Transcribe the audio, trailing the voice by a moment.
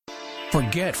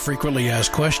Forget frequently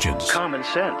asked questions. Common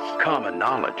sense, common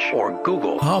knowledge, or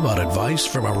Google. How about advice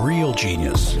from a real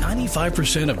genius?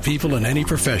 95% of people in any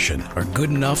profession are good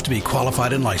enough to be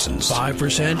qualified and licensed.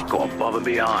 5% go above and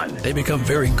beyond. They become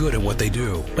very good at what they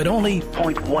do, but only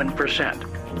 0.1%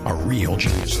 are real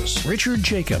geniuses. Richard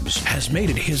Jacobs has made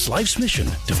it his life's mission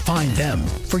to find them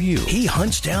for you. He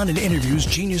hunts down and interviews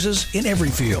geniuses in every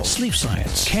field: sleep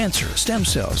science, cancer, stem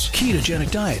cells,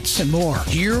 ketogenic diets, and more.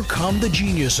 Here come the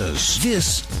geniuses.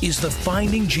 This is the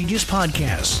Finding Genius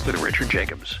Podcast with Richard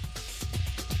Jacobs.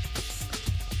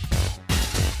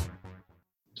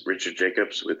 Richard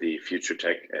Jacobs with the Future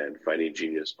Tech and Finding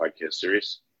Genius podcast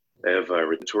series. I have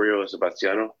Vittorio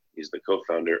Sebastiano. He's the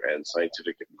co-founder and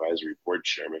scientific advisory board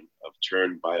chairman of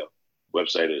Turn Bio.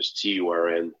 Website is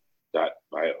turn.bio.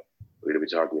 We're going to be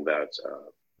talking about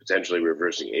potentially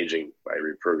reversing aging by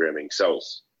reprogramming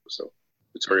cells. So,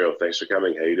 Vittorio, thanks for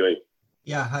coming. How are you doing?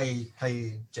 Yeah, hi,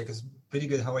 Jacobs. Pretty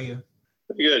good. How are you?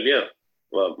 Pretty good, yeah.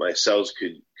 Well, my cells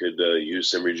could use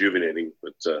some rejuvenating,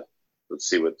 but let's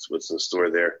see what's in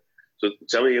store there. So,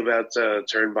 tell me about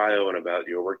Turn Bio and about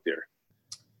your work there.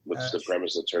 What's the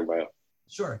premise of Turn Bio?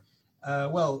 Sure.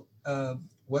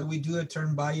 What we do at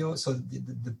Turn Bio, so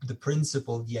the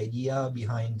principle, the idea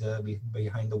behind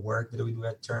the work that we do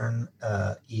at Turn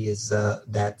is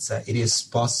that it is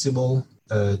possible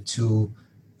to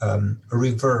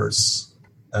reverse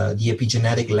the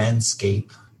epigenetic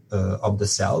landscape of the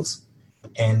cells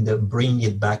and bring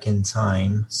it back in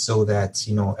time, so that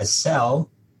a cell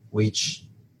which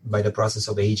by the process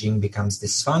of aging becomes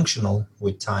dysfunctional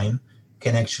with time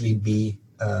can actually be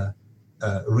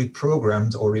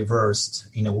reprogrammed or reversed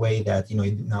in a way that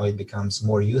now it becomes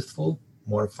more youthful,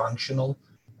 more functional,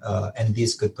 and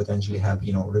this could potentially have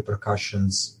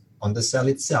repercussions on the cell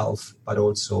itself, but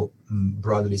also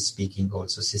broadly speaking,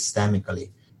 also systemically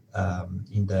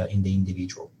in the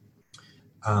individual.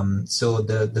 So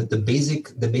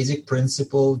the basic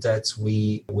principle that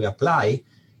we apply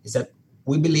is that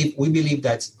we believe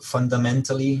that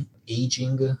fundamentally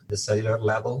aging, the cellular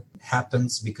level,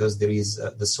 happens because there is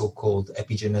the so-called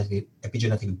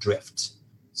epigenetic drift.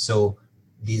 So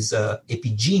this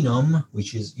epigenome,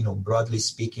 which is, broadly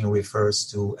speaking, refers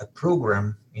to a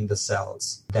program in the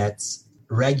cells that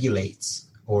regulates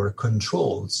or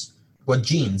controls what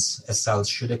genes a cell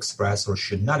should express or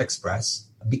should not express,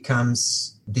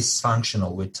 becomes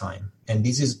dysfunctional with time. And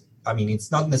this is,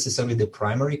 it's not necessarily the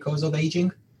primary cause of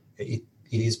aging. It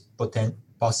is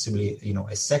possibly,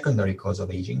 a secondary cause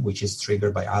of aging, which is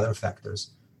triggered by other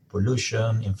factors: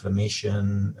 pollution,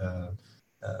 inflammation,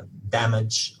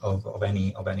 damage of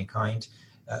any kind.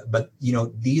 But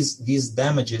these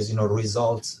damages,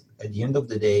 result at the end of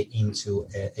the day into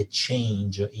a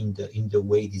change in the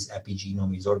way this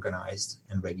epigenome is organized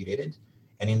and regulated.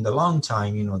 And in the long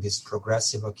time, this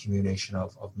progressive accumulation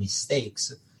of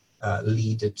mistakes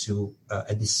lead to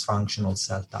a dysfunctional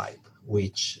cell type,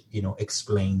 which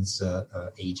explains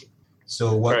aging.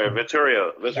 So what? All right,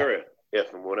 Vittorio. Yeah,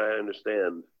 from what I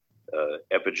understand,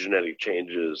 epigenetic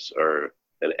changes are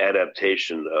an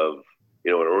adaptation of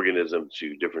an organism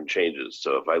to different changes.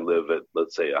 So if I live at,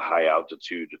 let's say, a high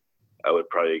altitude, I would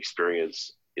probably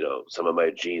experience some of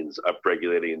my genes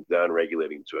upregulating and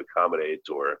downregulating to accommodate.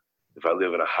 Or if I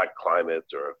live in a hot climate,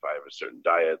 or if I have a certain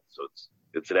diet, so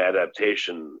it's an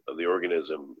adaptation of the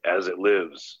organism as it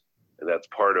lives, and that's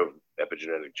part of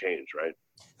epigenetic change, right?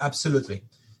 Absolutely.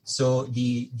 So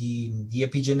the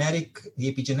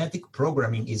epigenetic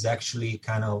programming is actually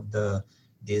kind of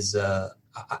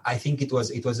I think it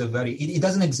was a very, it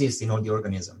doesn't exist in all the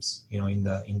organisms. In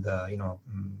the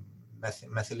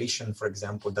methylation, for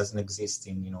example, doesn't exist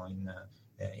in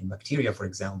bacteria, for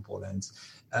example, and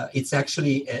it's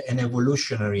actually an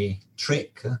evolutionary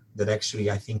trick that actually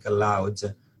I think allowed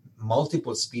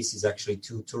multiple species actually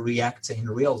to react in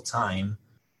real time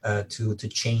to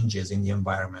changes in the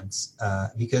environment,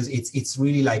 because it's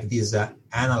really like this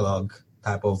analog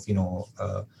type of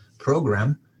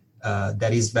program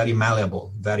that is very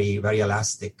malleable, very very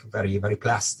elastic, very very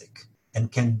plastic,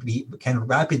 and can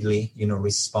rapidly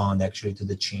respond actually to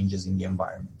the changes in the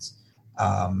environment.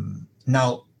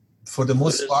 Now, for the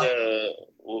most part,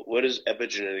 what does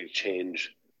epigenetic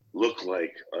change look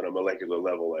like on a molecular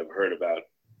level? I've heard about,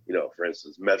 for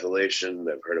instance, methylation.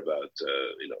 I've heard about,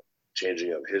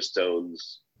 changing of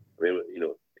histones.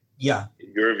 Yeah.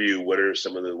 In your view, what are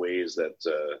some of the ways that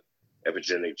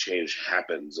epigenetic change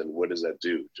happens, and what does that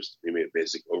do? Just give me a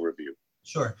basic overview.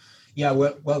 Sure. Yeah.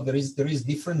 Well, there is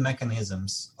different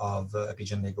mechanisms of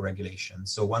epigenetic regulation.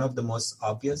 So one of the most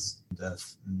obvious, the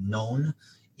known,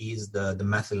 is the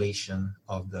methylation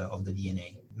of the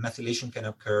DNA. Methylation can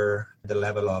occur at the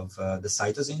level of the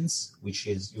cytosines, which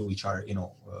are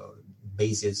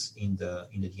bases in the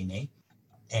DNA,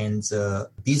 and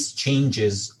these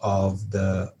changes of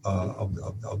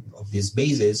these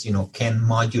bases, can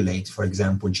modulate, for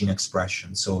example, gene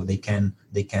expression. So they can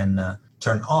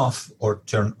turn off or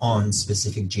turn on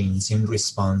specific genes in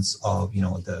response of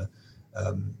the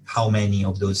how many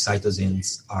of those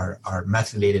cytosines are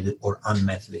methylated or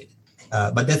unmethylated.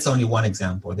 But that's only one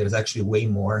example. There's actually way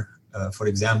more. For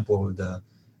example, the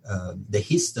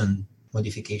histone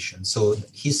modification. So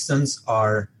histones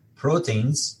are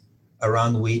proteins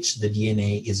around which the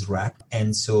DNA is wrapped.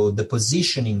 And so the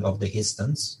positioning of the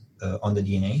histones on the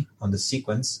DNA, on the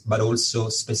sequence, but also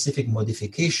specific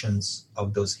modifications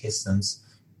of those histones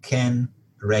can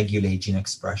regulate gene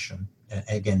expression.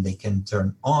 Again, they can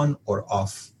turn on or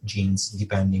off genes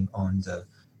depending on the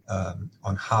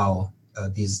on how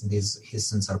these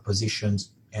histones are positioned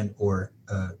and or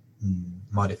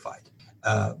modified.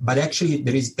 But actually,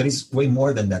 there is way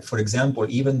more than that. For example,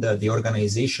 even the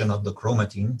organization of the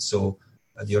chromatin, so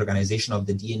the organization of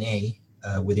the DNA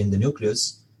within the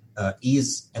nucleus,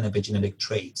 is an epigenetic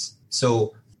trait.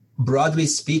 So broadly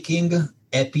speaking,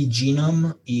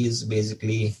 epigenome is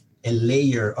basically a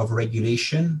layer of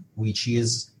regulation which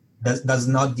does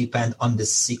not depend on the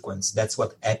sequence. That's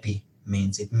what epi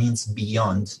means. It means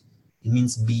beyond. It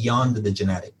means beyond the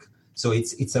genetic. So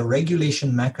it's a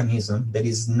regulation mechanism that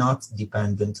is not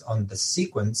dependent on the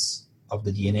sequence of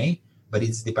the DNA, but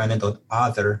it's dependent on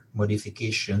other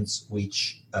modifications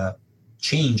which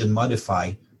change and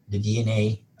modify the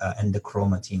DNA and the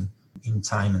chromatin in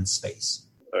time and space.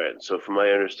 All right. So from my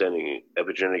understanding,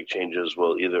 epigenetic changes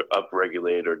will either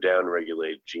upregulate or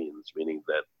downregulate genes, meaning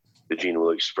that the gene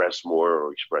will express more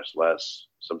or express less,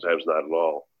 sometimes not at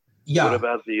all. Yeah. What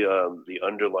about the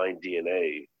underlying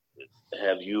DNA?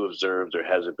 Have you observed, or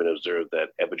has it been observed, that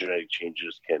epigenetic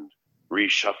changes can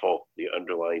reshuffle the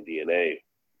underlying DNA,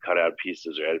 cut out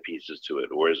pieces or add pieces to it?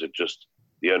 Or is it just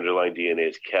the underlying DNA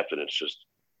is kept and it's just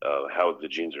how the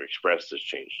genes are expressed has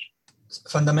changed?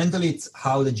 Fundamentally, it's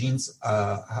how the genes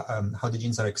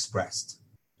are expressed.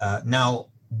 Now,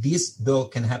 this though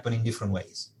can happen in different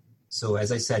ways. So,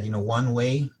 as I said, one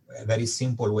way, a very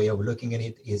simple way of looking at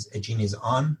it is a gene is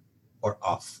on or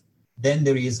off. Then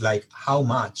there is like how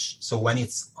much. So when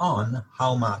it's on,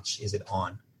 how much is it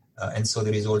on? And so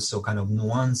there is also kind of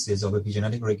nuances of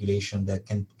epigenetic regulation that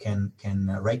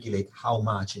can regulate how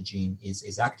much a gene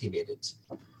is activated.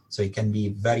 So it can be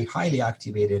very highly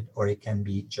activated, or it can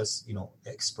be just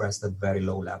expressed at very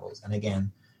low levels. And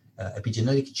again,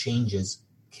 epigenetic changes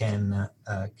can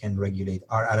regulate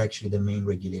are actually the main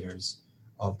regulators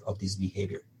of this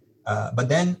behavior. But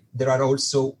then there are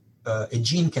also a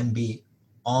gene can be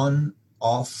on,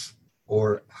 off,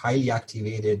 or highly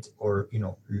activated, or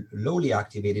lowly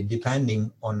activated,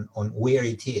 depending on where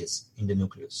it is in the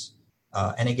nucleus.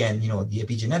 And again, the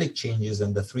epigenetic changes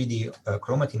and the 3D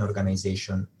chromatin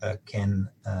organization can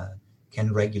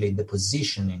regulate the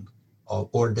positioning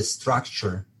or the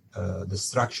structure, the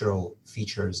structural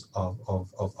features of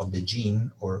the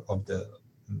gene, or of the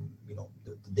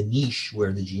niche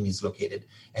where the gene is located,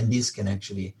 and this can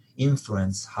actually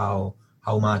influence how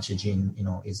much a gene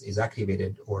is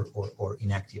activated or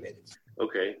inactivated.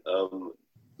 Okay,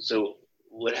 so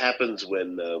what happens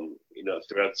when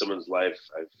throughout someone's life,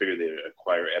 I figure they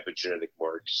acquire epigenetic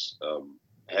marks?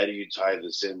 How do you tie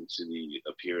this into the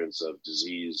appearance of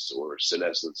disease or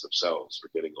senescence of cells or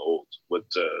getting old?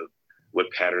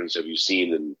 What patterns have you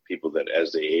seen in people that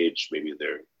as they age, maybe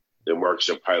their marks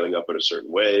are piling up in a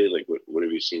certain way? Like what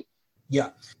have you seen? Yeah,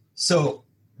 so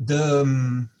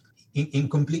in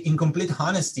complete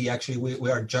honesty, actually,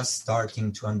 we are just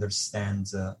starting to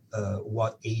understand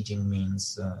what aging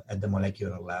means at the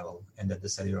molecular level and at the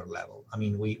cellular level. I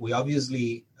mean, we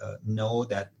obviously know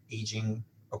that aging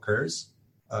occurs.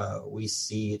 We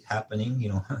see it happening,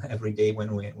 every day when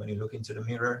you look into the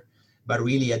mirror. But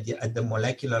really, at the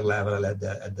molecular level, at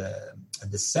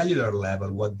the cellular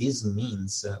level, what this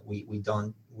means,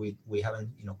 we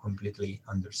haven't completely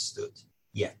understood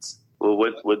yet. Well,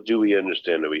 what do we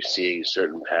understand? Are we seeing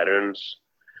certain patterns?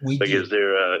 We do. Is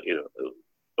there,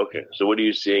 okay. So what are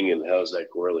you seeing, and how is that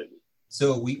correlating?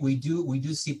 So we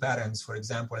do see patterns. For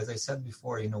example, as I said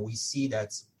before, we see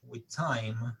that with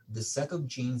time, the set of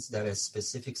genes that has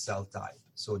specific cell type.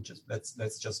 So just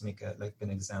let's just make an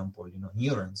example.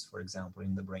 Neurons, for example,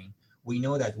 in the brain. We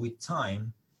know that with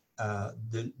time,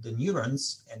 the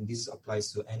neurons, and this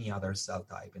applies to any other cell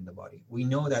type in the body, we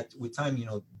know that with time,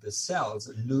 the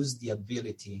cells lose the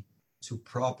ability to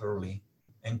properly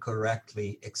and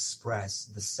correctly express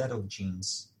the set of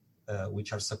genes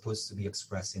which are supposed to be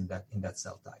expressed in that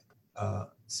cell type.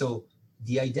 So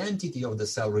the identity of the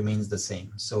cell remains the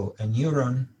same. So a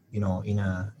neuron, in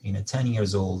a 10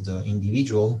 years old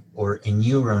individual, or a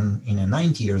neuron in a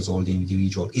 90 years old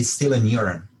individual is still a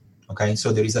neuron. Okay,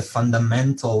 so there is a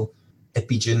fundamental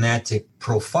epigenetic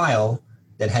profile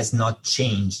that has not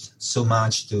changed so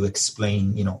much to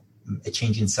explain, a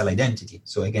change in cell identity.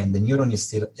 So again, the neuron is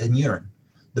still a neuron.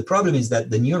 The problem is that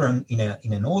the neuron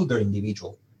in an older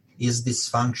individual is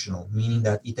dysfunctional, meaning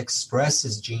that it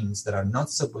expresses genes that are not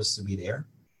supposed to be there,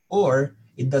 or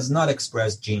it does not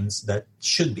express genes that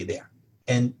should be there.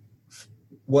 And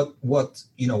what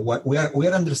we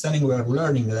are understanding, we are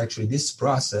learning that actually this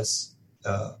process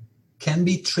can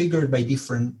be triggered by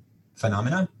different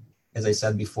phenomena. As I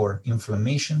said before,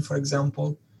 inflammation, for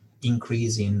example,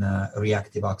 increase in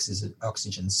reactive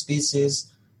oxygen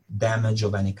species, damage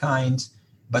of any kind.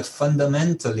 But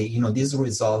fundamentally, this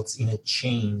results in a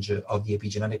change of the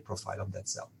epigenetic profile of that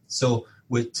cell. So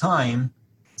with time,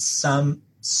 some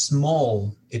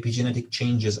small epigenetic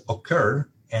changes occur,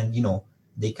 and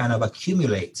they kind of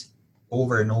accumulate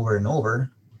over and over and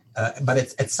over. But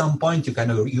at some point,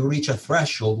 you reach a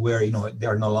threshold where they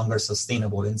are no longer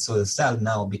sustainable, and so the cell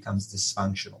now becomes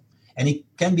dysfunctional. And it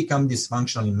can become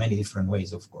dysfunctional in many different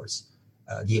ways, of course.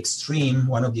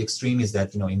 One of the extreme is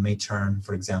that it may turn,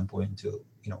 for example, into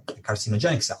a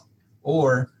carcinogenic cell,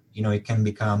 or it can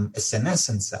become a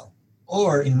senescent cell,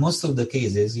 or in most of the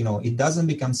cases, it doesn't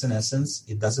become senescent,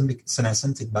 it doesn't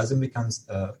become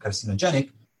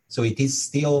carcinogenic, so it is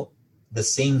still the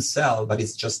same cell, but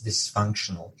it's just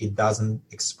dysfunctional. It doesn't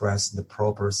express the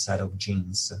proper set of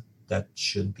genes that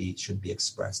should be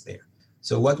expressed there.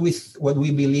 So what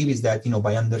we believe is that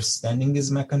by understanding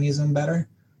this mechanism better,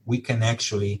 we can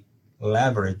actually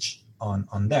leverage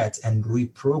on that and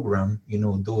reprogram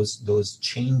those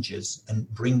changes and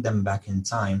bring them back in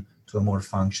time to a more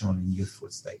functional and youthful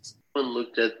state. Someone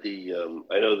looked at the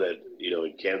I know that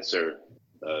in cancer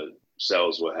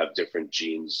cells will have different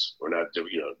genes, or not,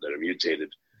 that are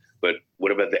mutated. But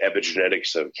what about the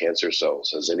epigenetics of cancer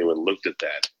cells? Has anyone looked at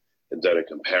that and done a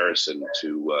comparison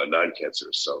to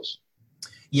non-cancerous cells?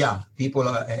 Yeah, people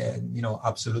are,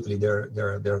 absolutely.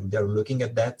 They're looking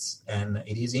at that, and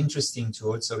it is interesting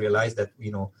to also realize that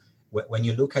when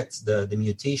you look at the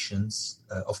mutations,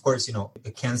 of course,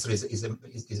 cancer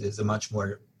is a much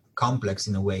more complex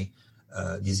in a way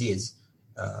disease,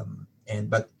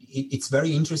 but it's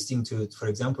very interesting for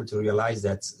example, to realize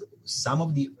that some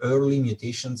of the early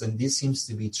mutations, and this seems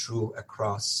to be true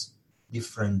across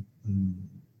different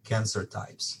cancer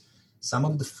types. Some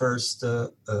of the first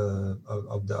the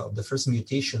first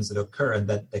mutations that occur and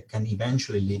that can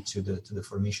eventually lead to the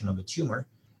formation of a tumor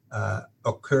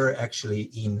occur actually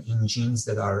in genes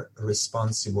that are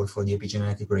responsible for the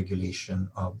epigenetic regulation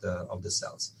of the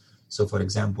cells. So, for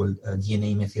example,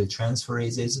 DNA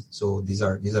methyltransferases. So these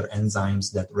are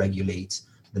enzymes that regulate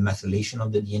the methylation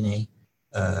of the DNA,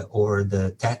 or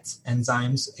the TET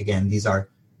enzymes. Again, these are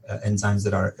enzymes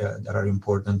that are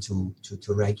important to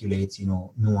regulate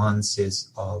nuances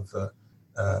of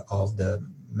the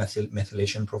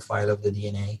methylation profile of the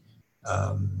DNA.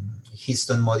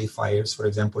 Histone modifiers, for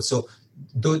example. So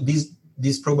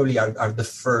these probably are the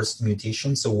first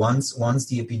mutations. So once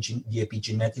the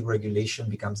epigenetic regulation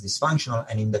becomes dysfunctional,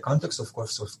 and in the context, of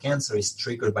course, of cancer, is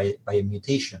triggered by a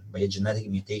mutation, by a genetic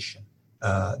mutation,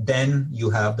 then you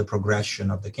have the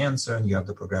progression of the cancer and you have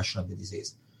the progression of the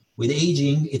disease. With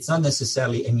aging, it's not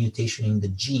necessarily a mutation in the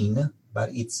gene, but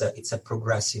it's a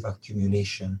progressive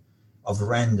accumulation of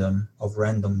random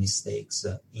mistakes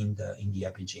in the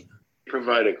epigene.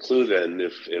 Provide a clue then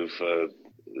if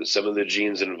some of the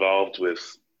genes involved with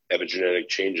epigenetic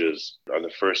changes are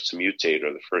the first to mutate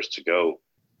or the first to go.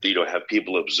 Have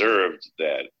people observed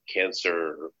that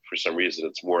cancer, for some reason,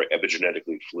 it's more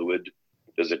epigenetically fluid?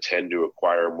 Does it tend to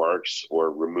acquire marks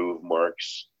or remove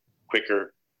marks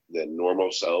quicker than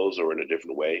normal cells, or in a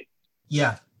different way?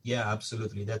 Yeah,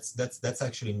 absolutely. That's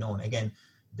actually known. Again,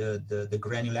 the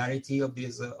granularity of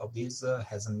these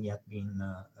hasn't yet been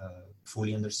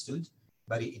fully understood,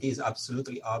 but it is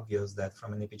absolutely obvious that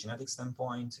from an epigenetic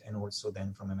standpoint, and also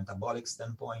then from a metabolic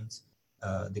standpoint,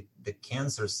 the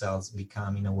cancer cells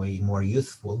become in a way more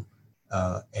youthful,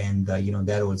 and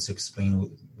that also explains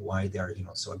why they are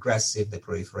so aggressive, they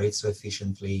proliferate so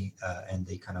efficiently, and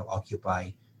they kind of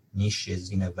occupy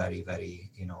niches in a very,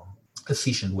 very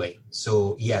efficient way.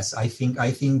 So yes, I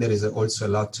think there is also a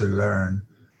lot to learn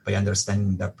by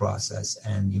understanding that process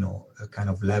and kind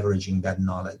of leveraging that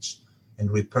knowledge and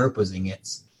repurposing it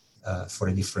for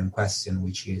a different question,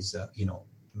 which is a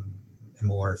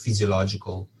more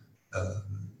physiological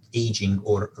aging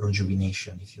or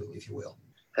rejuvenation, if you will.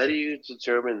 How do you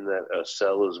determine that a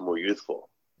cell is more youthful?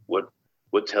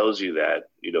 what tells you that,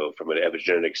 from an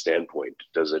epigenetic standpoint?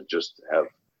 Does it just have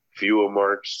fewer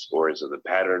marks, or is it the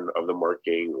pattern of the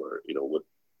marking, or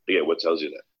what tells you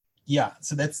that? Yeah,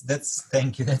 so that's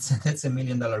thank you. That's $1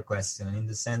 million question, in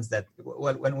the sense that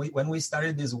when we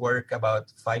started this work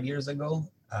about 5 years ago,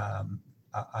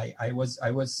 I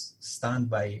was stunned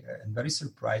by and very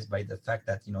surprised by the fact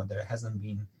that there hasn't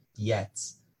been yet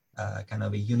kind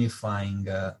of a unifying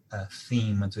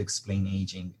theme to explain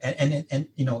aging, and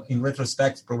in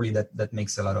retrospect probably that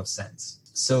makes a lot of sense.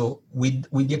 So with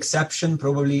the exception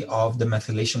probably of the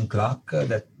methylation clock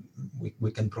that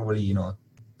we can probably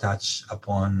touch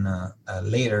upon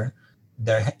later.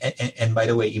 There, and by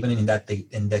the way, even in that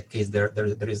case,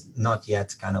 there is not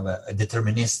yet kind of a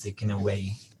deterministic, in a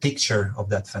way, picture of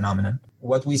that phenomenon.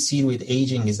 What we see with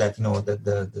aging is that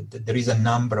there is a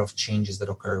number of changes that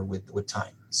occur with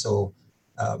time. So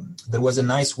there was a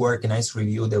nice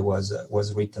review that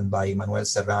was written by Manuel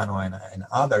Serrano and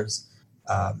others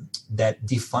that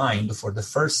defined for the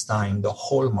first time the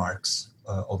hallmarks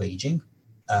of aging.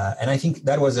 And I think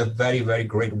that was a very, very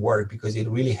great work, because it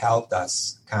really helped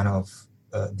us kind of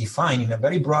define in a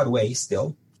very broad way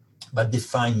still, but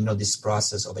define, this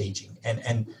process of aging.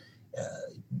 And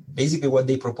basically what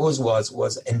they proposed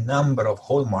was a number of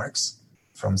hallmarks,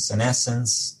 from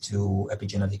senescence to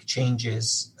epigenetic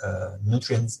changes,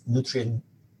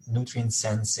 nutrient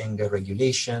sensing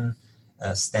regulation,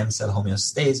 stem cell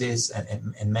homeostasis,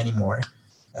 and many more,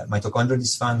 mitochondrial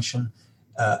dysfunction,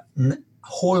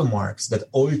 hallmarks that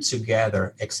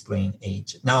altogether explain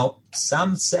age. Now,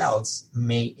 some cells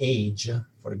may age,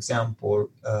 for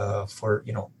example,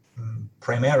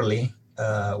 primarily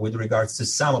with regards to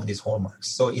some of these hallmarks.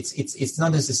 So it's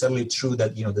not necessarily true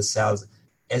that the cells,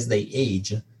 as they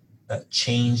age,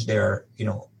 change their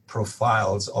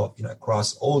profiles of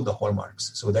across all the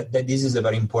hallmarks. So that this is a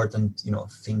very important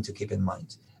thing to keep in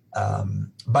mind.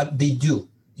 But they do.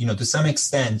 To some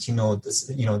extent,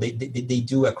 they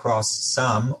do across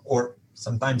some or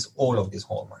sometimes all of these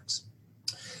hallmarks.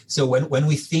 So when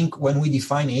we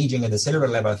define aging at the cellular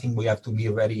level, I think we have to be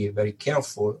very, very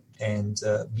careful and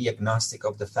be agnostic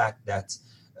of the fact that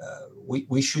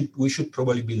we should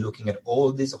probably be looking at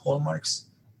all these hallmarks,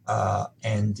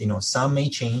 and some may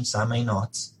change, some may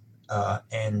not.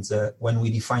 And when we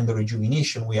define the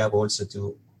rejuvenation, we have also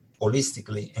to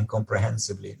holistically and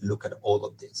comprehensively look at all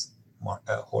of these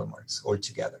hallmarks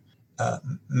altogether.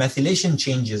 Methylation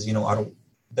changes, are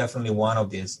definitely one of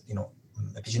these,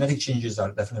 epigenetic changes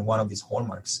are definitely one of these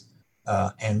hallmarks.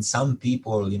 And some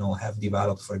people, have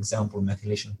developed, for example,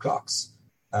 methylation clocks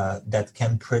that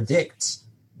can predict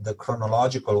the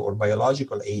chronological or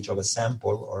biological age of a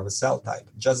sample or of a cell type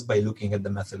just by looking at the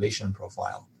methylation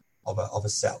profile of a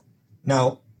cell.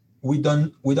 Now, we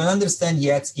don't understand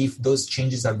yet if those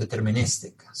changes are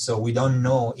deterministic. So we don't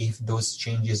know if those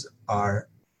changes are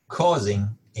causing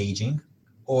aging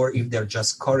or if they're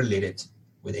just correlated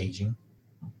with aging.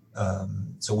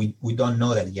 So we don't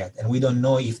know that yet. And we don't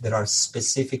know if there are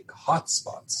specific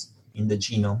hotspots in the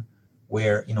genome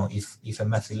where, if a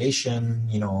methylation,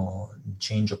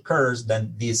 change occurs,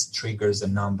 then this triggers a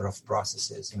number of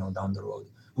processes, down the road.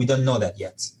 We don't know that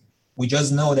yet. We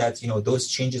just know that, those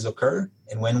changes occur.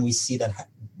 And when we see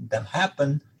them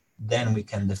happen, then we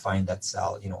can define that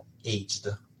cell, aged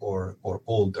or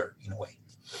older in a way.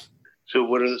 So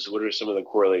what are some of the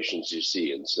correlations you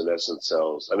see in senescent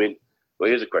cells? I mean, well,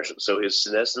 here's a question. So is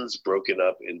senescence broken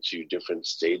up into different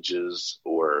stages,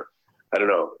 or I don't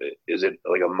know, is it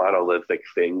like a monolithic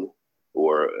thing?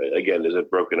 Or again, is it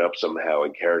broken up somehow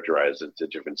and characterized into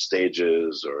different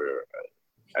stages, or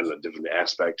I don't know, different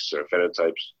aspects or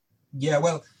phenotypes? Yeah,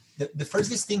 well, the first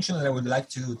distinction that I would like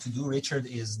to do, Richard,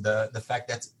 is the fact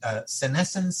that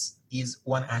senescence is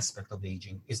one aspect of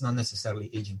aging. It's not necessarily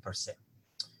aging per se.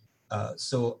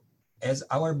 So as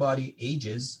our body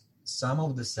ages, some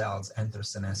of the cells enter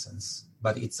senescence,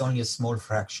 but it's only a small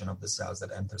fraction of the cells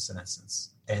that enter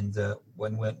senescence. And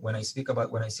when I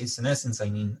say senescence, I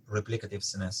mean replicative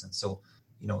senescence. So,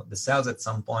 the cells at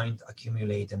some point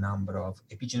accumulate a number of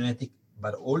epigenetic,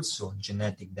 but also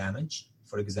genetic damage.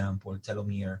 For example,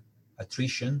 telomere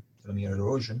attrition, telomere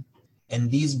erosion.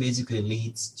 And this basically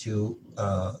leads to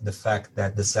the fact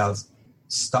that the cells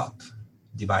stop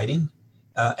dividing.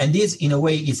 And this, in a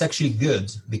way, is actually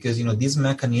good because, this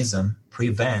mechanism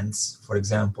prevents, for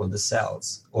example, the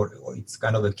cells, or it's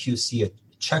kind of a QC, a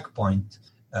checkpoint.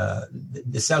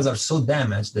 The cells are so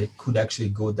damaged that it could actually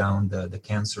go down the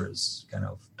cancerous kind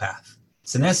of path.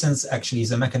 Senescence actually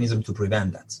is a mechanism to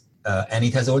prevent that. And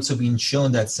it has also been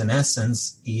shown that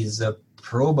senescence is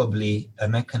probably a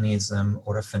mechanism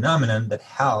or a phenomenon that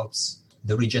helps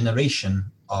the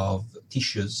regeneration of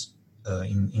tissues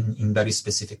in very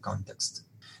specific context.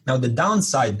 Now, the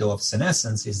downside, though, of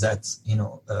senescence is that,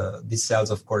 these cells,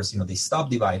 of course, they stop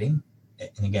dividing,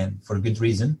 and again, for good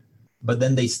reason, but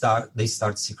then they start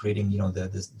secreting,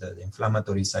 the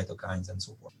inflammatory cytokines and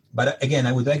so forth. But again,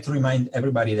 I would like to remind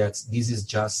everybody that this is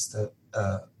just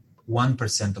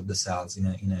 1% of the cells in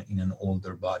an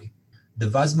older body. The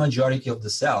vast majority of the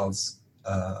cells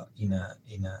in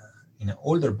an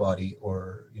older body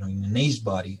or in an aged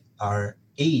body are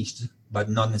aged, but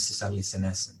not necessarily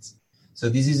senescent. So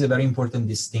this is a very important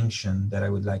distinction that I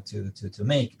would like to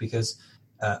make, because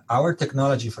our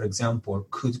technology, for example,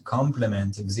 could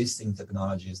complement existing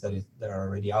technologies that are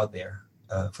already out there.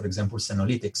 For example,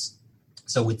 senolytics.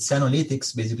 So with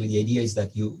senolytics, basically the idea is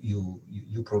that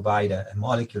you provide a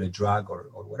molecule, a drug,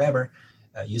 or whatever.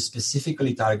 You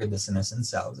specifically target the senescent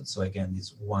cells. So again,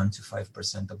 these 1 to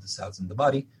 5% of the cells in the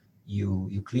body.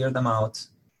 You clear them out.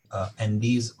 And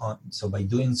so by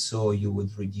doing so, you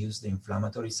would reduce the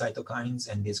inflammatory cytokines,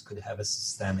 and this could have a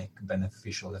systemic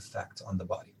beneficial effect on the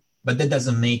body. But that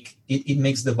doesn't make it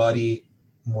makes the body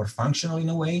more functional in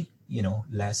a way,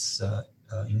 less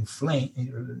inflamed.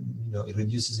 It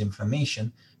reduces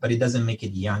inflammation, but it doesn't make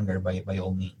it younger by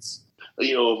all means.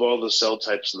 Of all the cell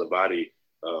types in the body,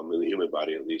 in the human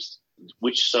body at least,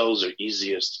 which cells are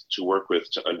easiest to work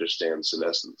with to understand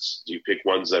senescence? Do you pick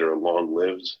ones that are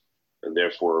long-lived and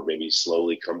therefore maybe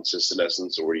slowly come to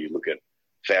senescence, or do you look at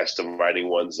fast dividing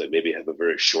ones that maybe have a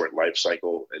very short life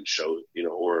cycle and show,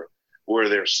 or are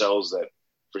there cells that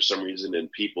for some reason in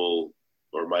people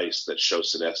or mice that show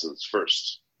senescence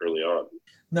first early on?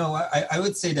 No, I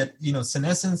would say that,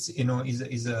 senescence,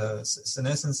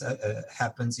 senescence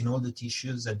happens in all the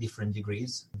tissues at different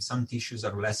degrees. Some tissues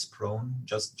are less prone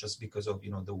just because of,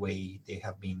 the way they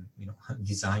have been,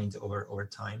 designed over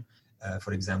time.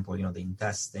 For example, the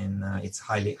intestine, it's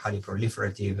highly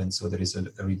proliferative, and so there is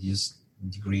a reduced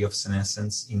degree of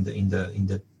senescence in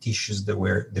the tissues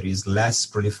where there is less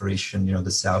proliferation,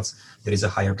 the cells, there is a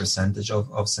higher percentage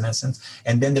of senescence.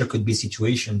 And then there could be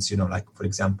situations, like, for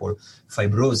example,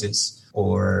 fibrosis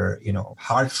or,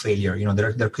 heart failure.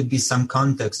 There could be some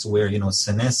context where,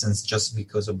 senescence, just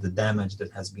because of the damage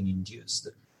that has been induced,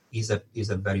 is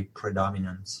a very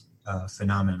predominant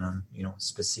phenomenon,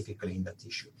 specifically in that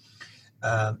tissue.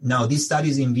 Now, these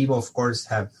studies in vivo, of course,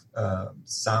 have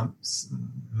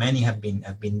many have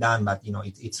been done, but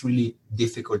it's really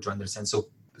difficult to understand. So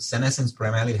senescence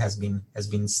primarily has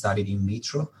been studied in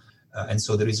vitro, and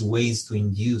so there is ways to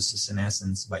induce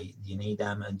senescence by DNA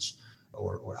damage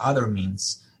or other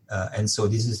means, and so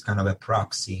this is kind of a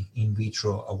proxy in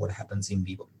vitro of what happens in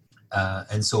vivo.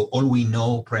 And so all we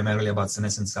know primarily about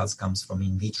senescent cells comes from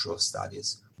in vitro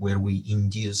studies where we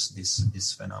induce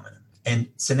this phenomenon. And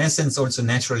senescence also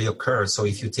naturally occurs. So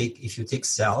if you take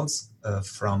cells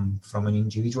from an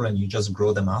individual and you just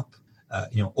grow them up,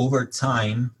 over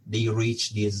time they reach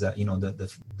this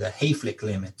the Hayflick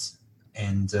limit,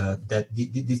 and that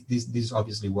this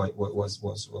obviously was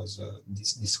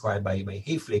described by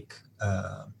Hayflick,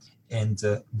 and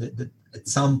at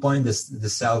some point the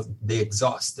cells, they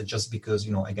exhaust just because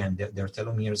again their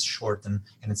telomeres shorten,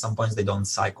 and at some point they don't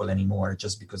cycle anymore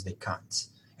just because they can't.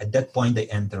 At that point, they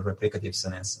enter replicative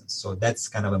senescence. So that's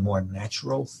kind of a more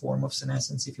natural form of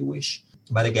senescence, if you wish.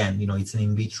 But again, it's an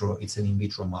in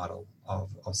vitro model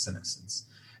of senescence.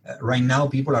 Right now,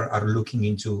 people are looking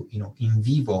into, in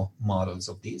vivo models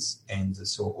of this. And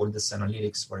so all the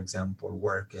senolytics, for example,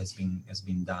 work has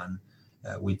been done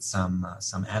with some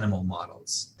animal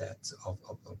models of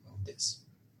this.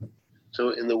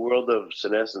 So in the world of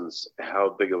senescence,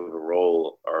 how big of a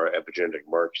role are epigenetic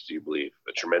marks, do you believe?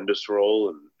 A tremendous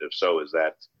role? And if so, is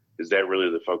that really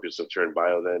the focus of Turn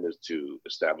Bio then, is to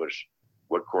establish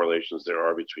what correlations there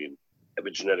are between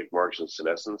epigenetic marks and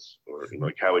senescence? Or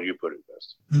how would you put it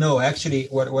best? No, actually,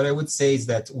 what I would say is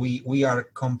that we are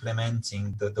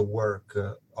complementing the work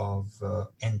of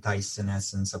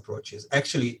anti-senescence approaches.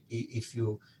 Actually,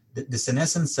 the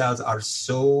senescent cells are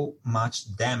so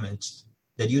much damaged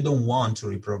that you don't want to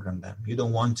reprogram them. You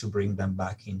don't want to bring them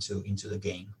back into the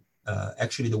game.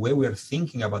 Actually, the way we are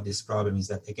thinking about this problem is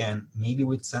that, again, maybe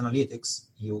with senolytics,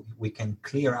 we can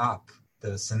clear up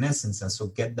the senescence and so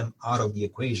get them out of the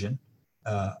equation,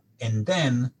 and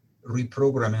then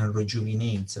reprogram and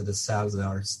rejuvenate the cells that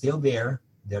are still there,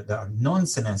 that are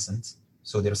non-senescent,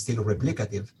 so they're still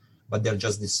replicative, but they're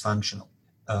just dysfunctional.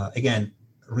 Again,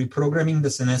 reprogramming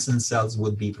the senescent cells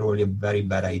would be probably a very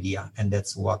bad idea, and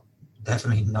that's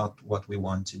definitely not what we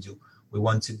want to do. We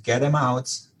want to get them out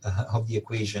of the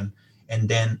equation and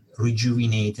then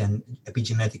rejuvenate and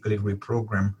epigenetically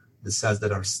reprogram the cells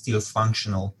that are still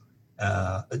functional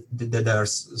that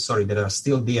are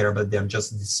still there, but they're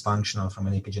just dysfunctional from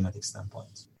an epigenetic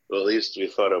standpoint. Well, at least we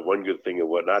thought of one good thing and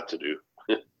what not to do.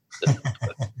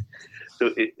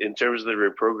 So in terms of the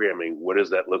reprogramming, what does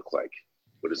that look like?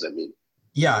 What does that mean?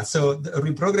 Yeah, so the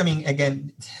reprogramming,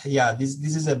 again,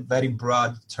 this is a very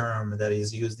broad term that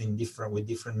is used with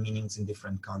different meanings in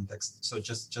different contexts. So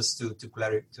just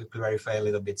to clarify a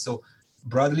little bit. So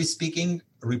broadly speaking,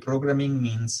 reprogramming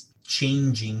means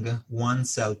changing one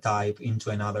cell type into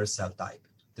another cell type.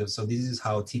 So this is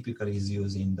how typically is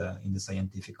used in the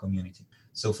scientific community.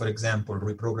 So for example,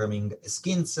 reprogramming a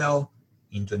skin cell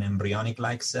into an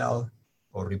embryonic-like cell,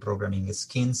 or reprogramming a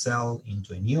skin cell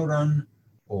into a neuron,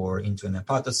 or into an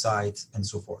hepatocyte, and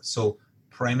so forth. So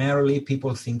primarily,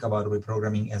 people think about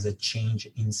reprogramming as a change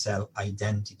in cell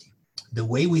identity. The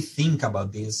way we think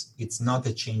about this, it's not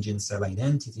a change in cell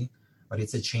identity, but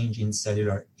it's a change in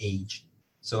cellular age.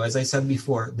 So as I said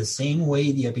before, the same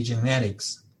way the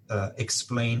epigenetics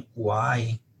explain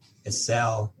why a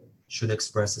cell should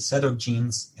express a set of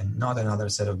genes and not another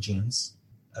set of genes,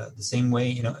 the same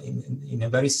way, in a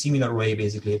very similar way,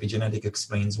 basically, epigenetic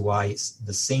explains why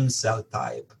the same cell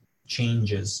type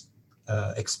changes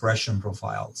expression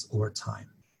profiles over time.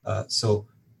 So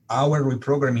our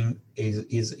reprogramming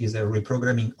is a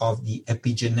reprogramming of the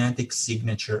epigenetic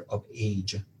signature of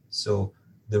age. So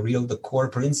the core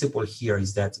principle here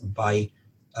is that by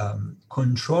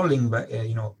controlling,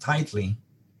 tightly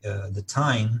the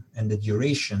time and the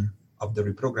duration of the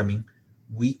reprogramming,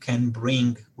 we can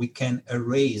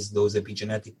erase those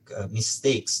epigenetic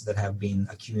mistakes that have been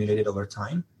accumulated over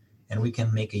time, and we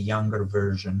can make a younger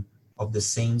version of the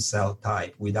same cell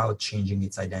type without changing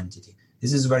its identity.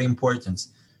 This is very important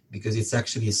because it's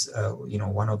actually,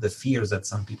 one of the fears that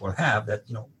some people have, that,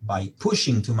 by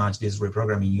pushing too much this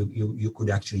reprogramming, you could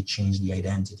actually change the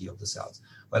identity of the cells.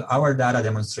 Well, our data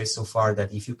demonstrates so far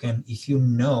that if you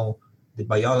know the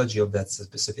biology of that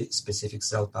specific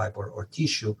cell type or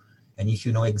tissue, and if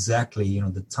you know exactly,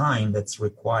 the time that's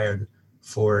required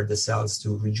for the cells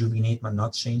to rejuvenate but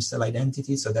not change cell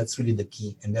identity, so that's really the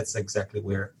key, and that's exactly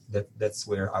where that's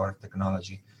where our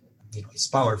technology, is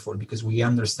powerful, because we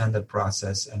understand that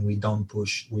process and we don't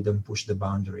push the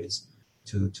boundaries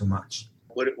too much.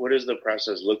 What does the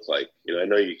process look like? I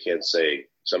know you can't say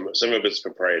some of it's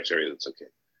proprietary. That's okay.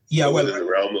 Yeah, well, in the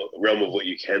realm of what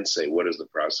you can say, what is the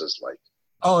process like?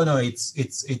 Oh no, it's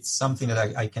something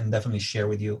that I can definitely share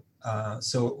with you.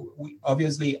 So we,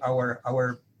 obviously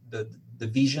the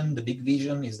vision, the big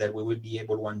vision, is that we will be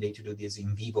able one day to do this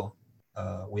in vivo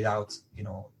without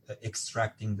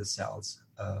extracting the cells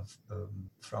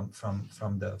from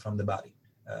the body.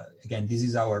 Again, this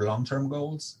is our long-term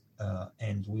goals,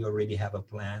 and we already have a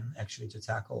plan actually to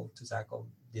tackle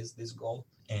this goal.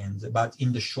 But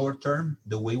in the short term,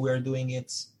 the way we're doing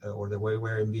it, or the way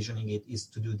we're envisioning it, is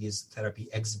to do this therapy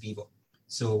ex vivo.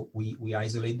 So we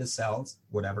isolate the cells,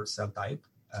 whatever cell type.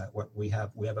 What we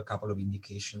have a couple of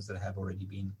indications that have already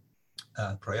been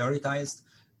prioritized.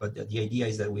 But the idea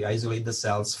is that we isolate the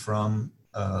cells from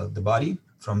the body,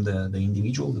 from the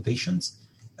individual, the patients.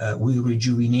 We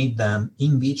rejuvenate them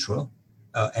in vitro,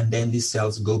 and then these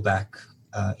cells go back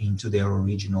into their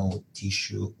original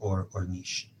tissue or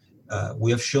niche.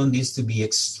 We have shown this to be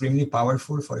extremely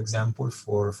powerful, for example,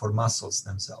 for muscle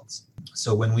stem cells.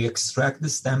 So when we extract the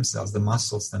stem cells, the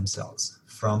muscle stem cells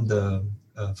from the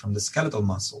skeletal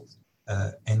muscles,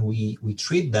 and we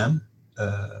treat them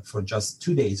for just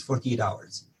 2 days, 48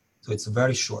 hours. So it's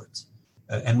very short.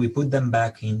 And we put them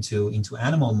back into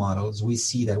animal models, we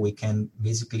see that we can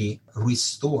basically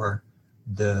restore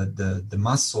the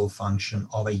muscle function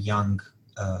of a young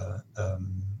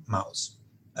mouse.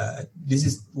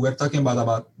 We're talking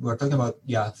about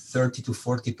 30 to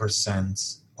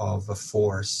 40% of a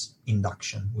force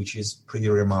induction, which is pretty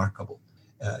remarkable.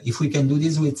 If we can do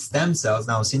this with stem cells,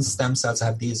 now since stem cells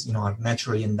have these, are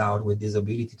naturally endowed with this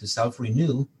ability to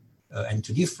self-renew and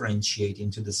to differentiate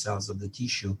into the cells of the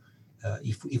tissue,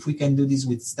 if we can do this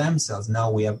with stem cells,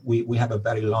 now we have a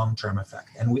very long-term effect.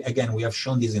 And we have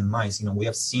shown this in mice. We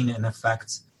have seen an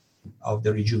effect of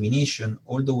the rejuvenation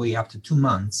all the way up to 2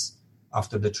 months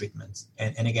after the treatment.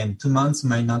 And again, 2 months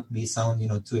might not be sound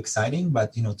too exciting,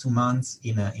 but 2 months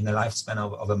in a lifespan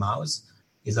of a mouse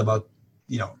is about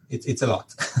it's a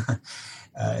lot.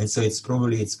 And so it's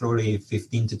probably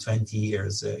 15 to 20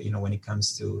 years when it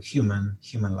comes to human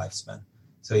lifespan.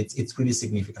 So it's pretty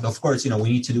significant. Of course,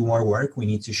 we need to do more work. We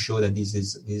need to show that this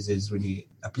is really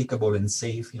applicable and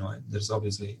safe. There's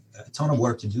obviously a ton of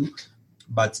work to do,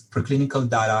 but preclinical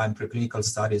data and preclinical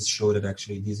studies show that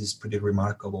actually this is pretty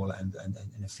remarkable and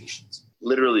efficient.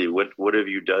 Literally, what have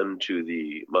you done to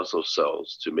the muscle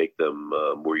cells to make them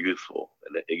more youthful?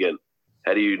 And again,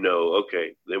 how do you know,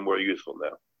 okay, they're more youthful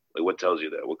now? Like, what tells you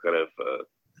that? What kind of,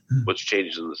 what's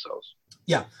changed in the cells?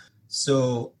 Yeah.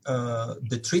 So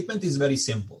the treatment is very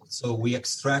simple. So we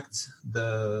extract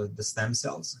the stem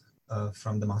cells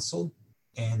from the muscle.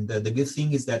 And the good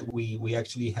thing is that we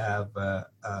actually have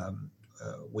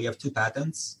we have 2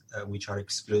 patents which are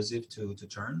exclusive to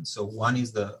Terns. So one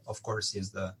is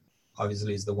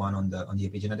obviously the one on the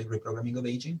epigenetic reprogramming of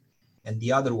aging, and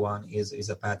the other one is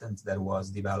a patent that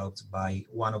was developed by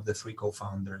one of the 3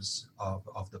 co-founders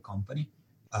of the company,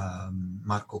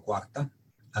 Marco Quarta.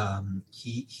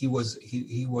 He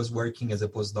was working as a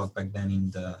postdoc back then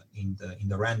in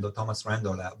the Thomas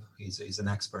Rando lab. He's an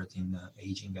expert in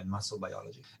aging and muscle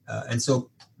biology. And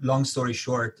so, long story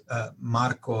short,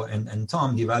 Marco and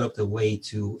Tom developed a way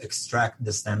to extract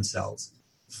the stem cells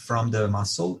from the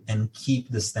muscle and keep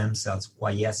the stem cells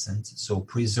quiescent, so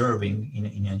preserving,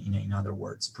 in other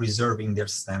words, preserving their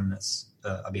stemness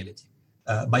ability.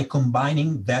 By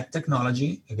combining that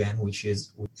technology, again, which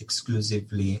is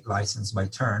exclusively licensed by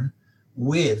Terns,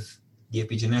 with the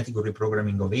epigenetic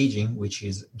reprogramming of aging, which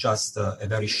is just a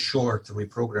very short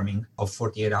reprogramming of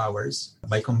 48 hours,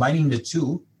 by combining the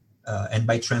two and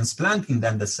by transplanting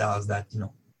then the cells that,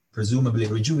 presumably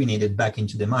rejuvenated back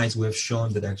into the mice, we have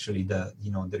shown that actually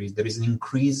there is an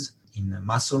increase in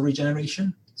muscle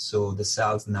regeneration. So the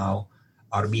cells now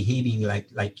are behaving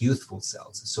like youthful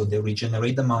cells. So they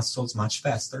regenerate the muscles much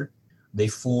faster. They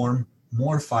form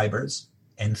more fibers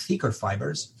and thicker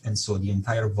fibers. And so the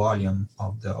entire volume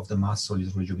of the muscle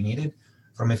is rejuvenated.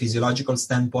 From a physiological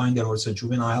standpoint, they're also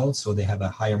juvenile. So they have a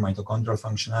higher mitochondrial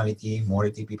functionality, more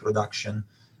ATP production.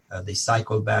 They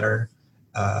cycle better.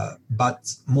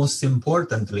 But most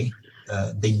importantly,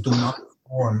 they do not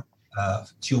form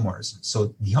tumors.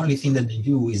 So the only thing that they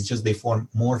do is just they form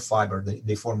more fiber.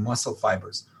 They form muscle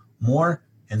fibers, more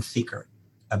and thicker,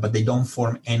 but they don't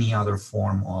form any other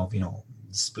form of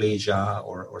dysplasia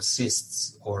or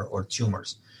cysts or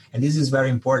tumors. And this is very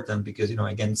important because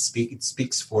again it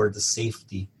speaks for the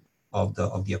safety of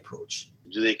the approach.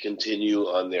 Do they continue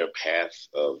on their path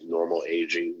of normal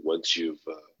aging once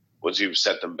you've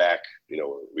set them back,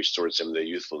 restored some of their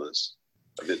youthfulness?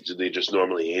 Do they just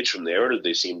normally age from there, or do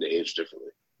they seem to age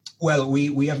differently? Well,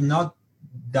 we have not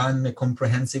done a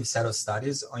comprehensive set of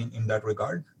studies in that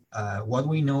regard. What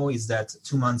we know is that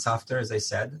 2 months after, as I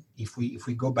said, if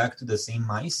we go back to the same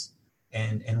mice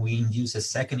and we induce a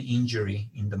second injury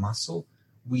in the muscle,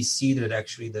 we see that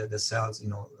actually the cells,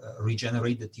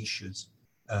 regenerate the tissues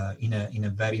in a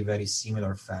very, very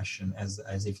similar fashion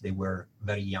as if they were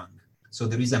very young. So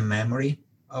there is a memory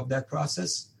of that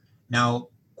process. Now,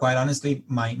 quite honestly,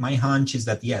 my hunch is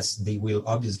that yes, they will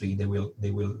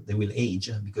age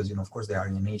because of course they are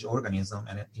an age organism,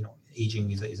 and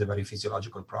aging is a very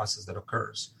physiological process that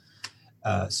occurs.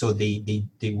 So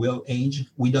they will age.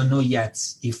 We don't know yet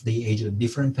if they age at a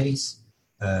different pace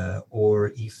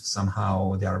or if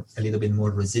somehow they are a little bit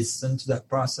more resistant to that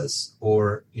process,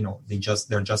 or they're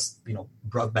just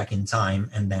brought back in time,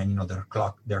 and then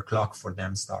their clock for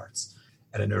them starts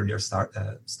at an earlier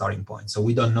starting point. So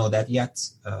we don't know that yet.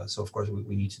 So of course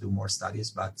we need to do more studies,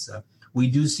 but we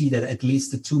do see that at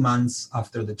least 2 months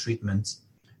after the treatment,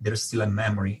 there's still a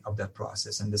memory of that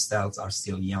process, and the cells are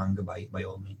still young by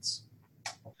all means.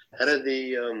 How do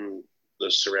the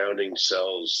surrounding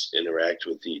cells interact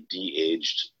with the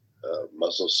de-aged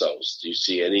muscle cells? Do you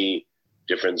see any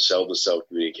different cell-to-cell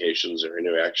communications or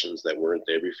interactions that weren't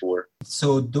there before?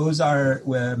 So those are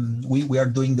we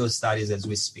are doing those studies as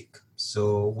we speak.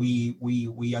 So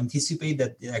we anticipate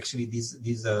that actually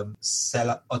these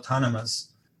cell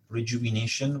autonomous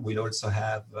rejuvenation will also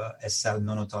have a cell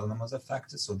non-autonomous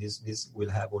effect. So this will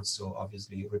have also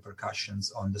obviously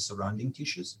repercussions on the surrounding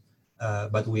tissues.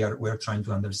 But we're trying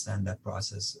to understand that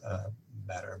process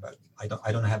better. But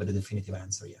I don't have a definitive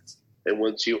answer yet. And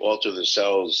once you alter the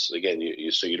cells, again,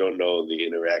 you don't know the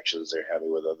interactions they're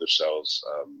having with other cells.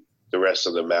 The rest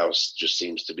of the mouse just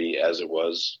seems to be as it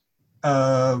was.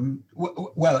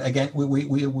 Well, again,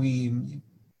 we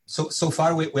so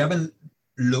far we haven't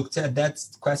looked at that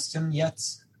question yet.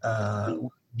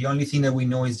 The only thing that we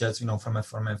know is just from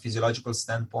a physiological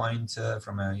standpoint,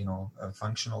 from a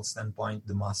functional standpoint,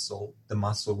 the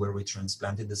muscle where we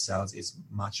transplanted the cells is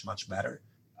much better.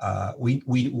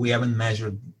 We haven't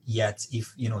measured yet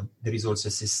if there is also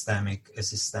a systemic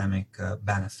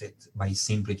benefit by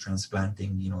simply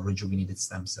transplanting rejuvenated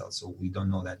stem cells. So we don't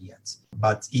know that yet.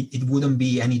 But it wouldn't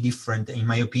be any different, in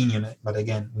my opinion. But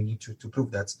again, we need to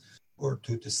prove that. or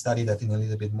to study that in a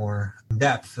little bit more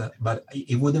depth. But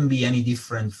it wouldn't be any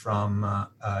different from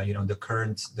the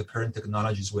current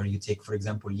technologies where you take, for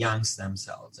example, young stem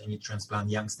cells and you transplant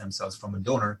young stem cells from a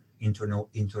donor into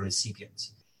a recipient.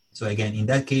 So again, in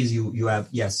that case, you have,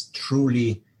 yes,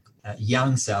 truly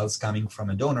young cells coming from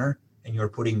a donor, and you're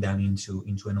putting them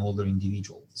into an older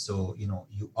individual. So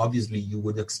you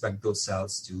would expect those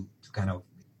cells to kind of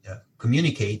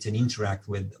communicate and interact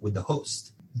with the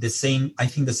host. I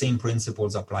think the same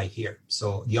principles apply here.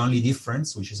 So the only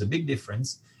difference, which is a big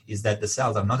difference, is that the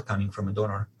cells are not coming from a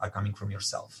donor, are coming from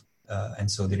yourself.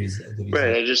 And so there is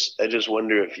right. I just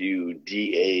wonder if you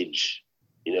de-age,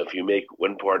 if you make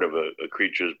one part of a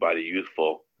creature's body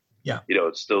youthful,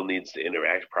 it still needs to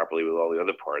interact properly with all the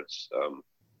other parts.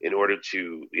 In order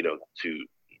to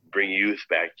bring youth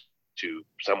back to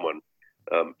someone,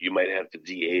 you might have to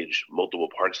de-age multiple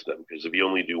parts of them, because if you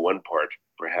only do one part,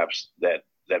 perhaps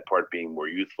that part being more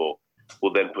youthful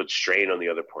will then put strain on the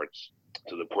other parts,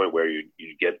 to the point where you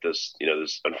get this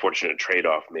this unfortunate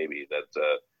trade-off, maybe that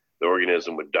the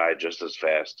organism would die just as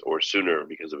fast or sooner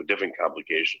because of a different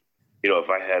complication. If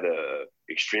I had a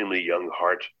extremely young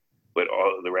heart, but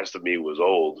all the rest of me was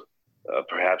old,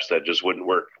 perhaps that just wouldn't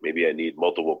work. Maybe I need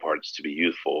multiple parts to be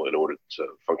youthful in order to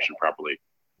function properly.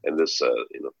 And this,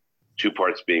 two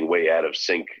parts being way out of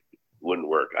sync wouldn't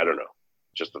work. I don't know.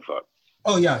 Just a thought.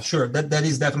 Oh yeah, sure. That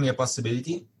is definitely a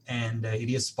possibility. And it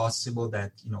is possible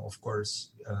that, of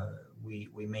course,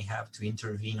 we may have to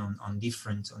intervene on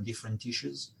different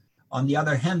tissues. On the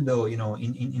other hand, though,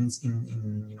 in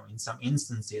some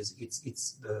instances,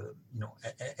 it's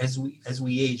as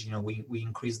we age, we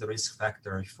increase the risk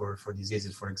factor for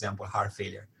diseases, for example, heart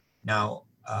failure. Now,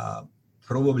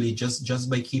 probably just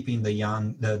by keeping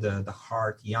the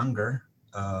heart younger,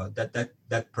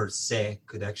 that per se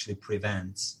could actually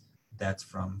prevent that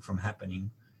from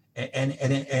happening.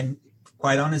 And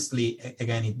quite honestly,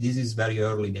 again, this is very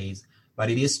early days, but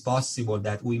it is possible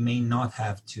that we may not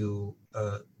have to.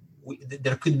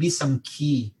 There could be some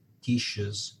key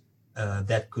tissues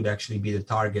that could actually be the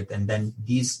target, and then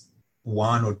these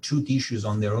one or two tissues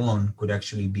on their own could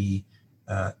actually be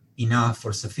enough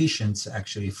or sufficient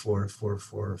actually for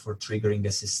triggering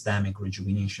a systemic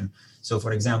rejuvenation. So,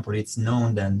 for example, it's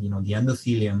known that the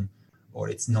endothelium, or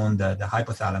it's known that the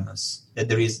hypothalamus, that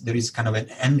there is kind of an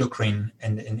endocrine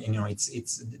and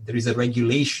there is a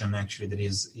regulation actually that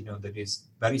is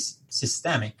very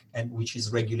systemic, and which is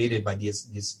regulated by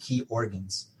these key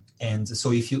organs. And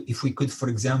so if we could, for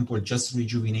example, just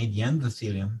rejuvenate the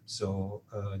endothelium, so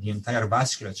the entire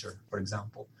vasculature, for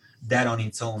example, that on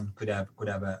its own could have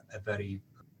a very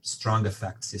strong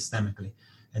effect systemically.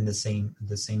 And the same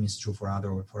is true for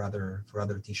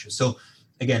other tissues. So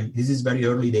again, this is very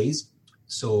early days.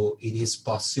 So it is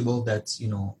possible that,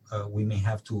 we may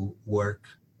have to work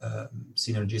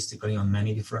synergistically on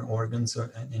many different organs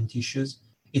and tissues.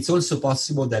 It's also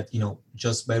possible that,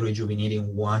 just by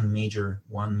rejuvenating one major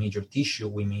tissue,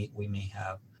 we may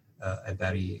have a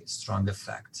very strong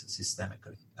effect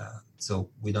systemically. So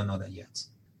we don't know that yet.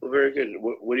 Well, very good.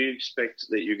 What do you expect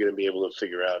that you're going to be able to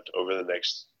figure out over the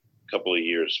next couple of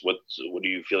years? What do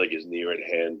you feel like is near at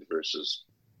hand versus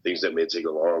things that may take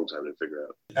a long time to figure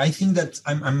out? I think that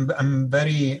I'm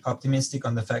very optimistic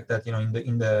on the fact that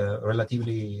in the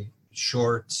relatively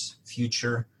short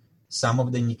future, some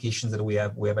of the indications that we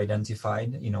have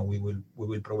identified, we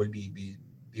will probably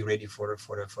be ready for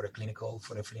a clinical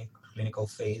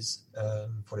phase,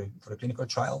 for a clinical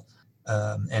trial.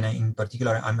 And in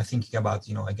particular, I'm thinking about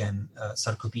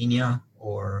sarcopenia,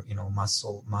 or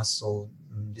muscle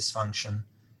dysfunction,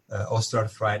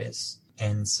 osteoarthritis,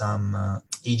 and some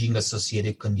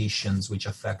aging-associated conditions which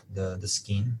affect the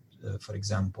skin, for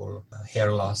example,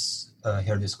 hair loss,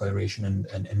 hair discoloration,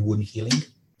 and wound healing.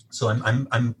 So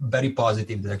I'm very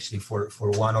positive that actually for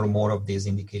one or more of these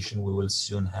indications, we will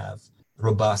soon have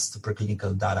robust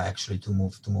preclinical data actually to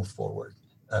move forward.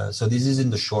 So this is in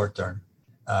the short term.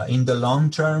 In the long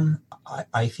term,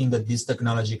 I think that this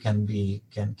technology can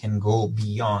go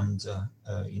beyond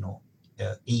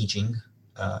aging,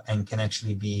 and can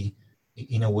actually be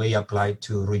in a way applied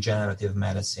to regenerative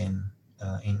medicine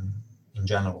in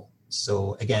general.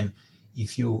 So again,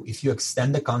 if you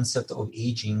extend the concept of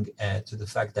aging to the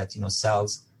fact that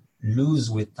cells lose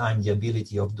with time the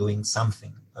ability of doing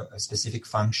something, a specific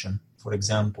function, for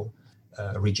example,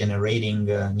 regenerating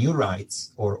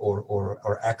neurites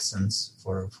or axons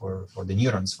for the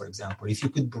neurons, for example. If you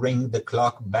could bring the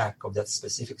clock back of that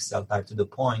specific cell type to the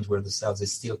point where the cells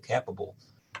is still capable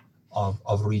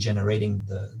of regenerating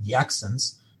the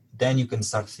axons, then you can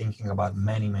start thinking about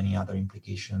many other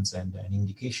implications and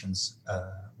indications,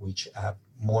 which have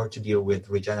more to deal with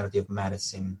regenerative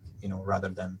medicine, rather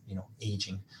than,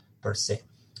 aging per se.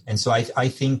 And so I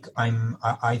think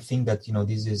that,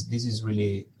 this is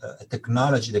really a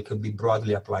technology that could be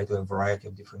broadly applied to a variety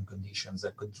of different conditions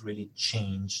that could really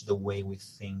change the way we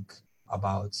think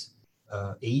about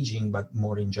aging, but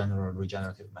more in general,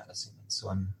 regenerative medicine. So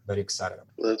I'm very excited about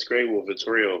it. Well, that's great. Well,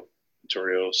 Vittorio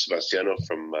Sebastiano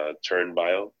from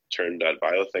Turn.bio,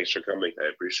 thanks for coming. I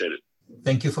appreciate it.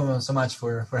 Thank you so much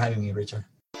for having me, Richard.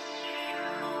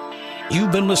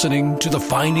 You've been listening to the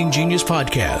Finding Genius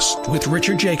podcast with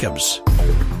Richard Jacobs.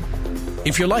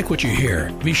 If you like what you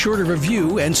hear, be sure to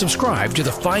review and subscribe to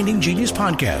the Finding Genius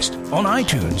podcast on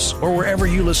iTunes or wherever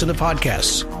you listen to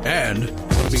podcasts. And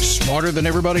want to be smarter than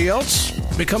everybody else?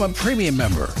 Become a premium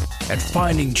member at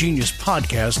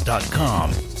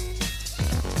findinggeniuspodcast.com.